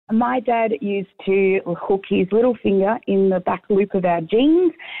My dad used to hook his little finger in the back loop of our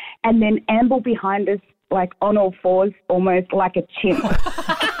jeans and then amble behind us like on all fours, almost like a chimp.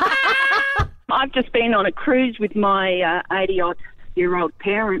 I've just been on a cruise with my 80-odd-year-old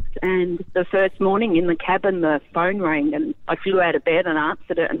parents, and the first morning in the cabin the phone rang and I flew out of bed and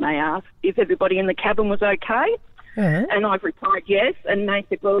answered it, and they asked if everybody in the cabin was okay. Yeah. And I've replied yes, and they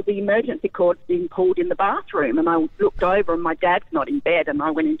said, well, the emergency cord's been pulled in the bathroom, and I looked over and my dad's not in bed, and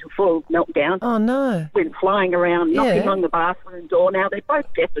I went into full meltdown. Oh, no. Went flying around, knocking Yeah. on the bathroom door. Now, they're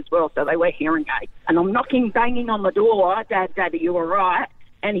both deaf as well, so they wear hearing aids. And I'm banging on the door, Dad, are you all right?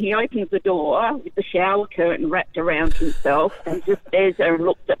 And he opens the door with the shower curtain wrapped around himself and just stares there and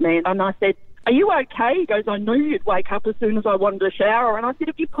looks at me. And I said, are you okay? He goes, I knew you'd wake up as soon as I wanted a shower. And I said,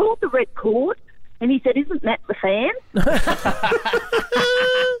 have you pulled the red cord? And he said, isn't that the fan?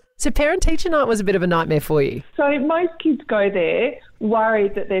 So parent-teacher night was a bit of a nightmare for you. So most kids go there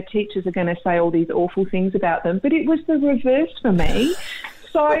worried that their teachers are going to say all these awful things about them, but it was the reverse for me.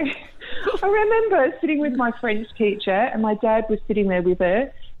 So I remember sitting with my French teacher and my dad was sitting there with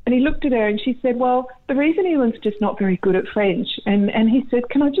her, and he looked at her and she said, well, the reason Elon's just not very good at French, and he said,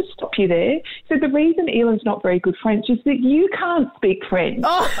 can I just stop you there? He said, the reason Elon's not very good French is that you can't speak French.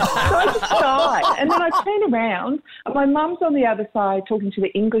 Oh. So I just died. And then I turn around and my mum's on the other side talking to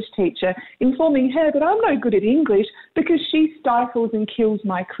the English teacher, informing her that I'm no good at English because she stifles and kills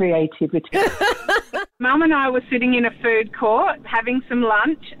my creativity. Mum and I were sitting in a food court having some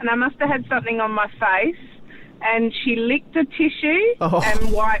lunch, and I must have had something on my face, and she licked a tissue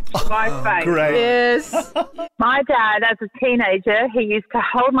and wiped my face. Great. Yes. My dad, as a teenager, he used to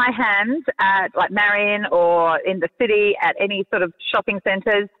hold my hand at like Marion or in the city at any sort of shopping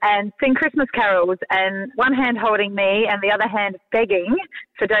centres and sing Christmas carols, and one hand holding me and the other hand begging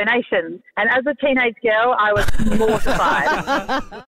for donations. And as a teenage girl, I was mortified.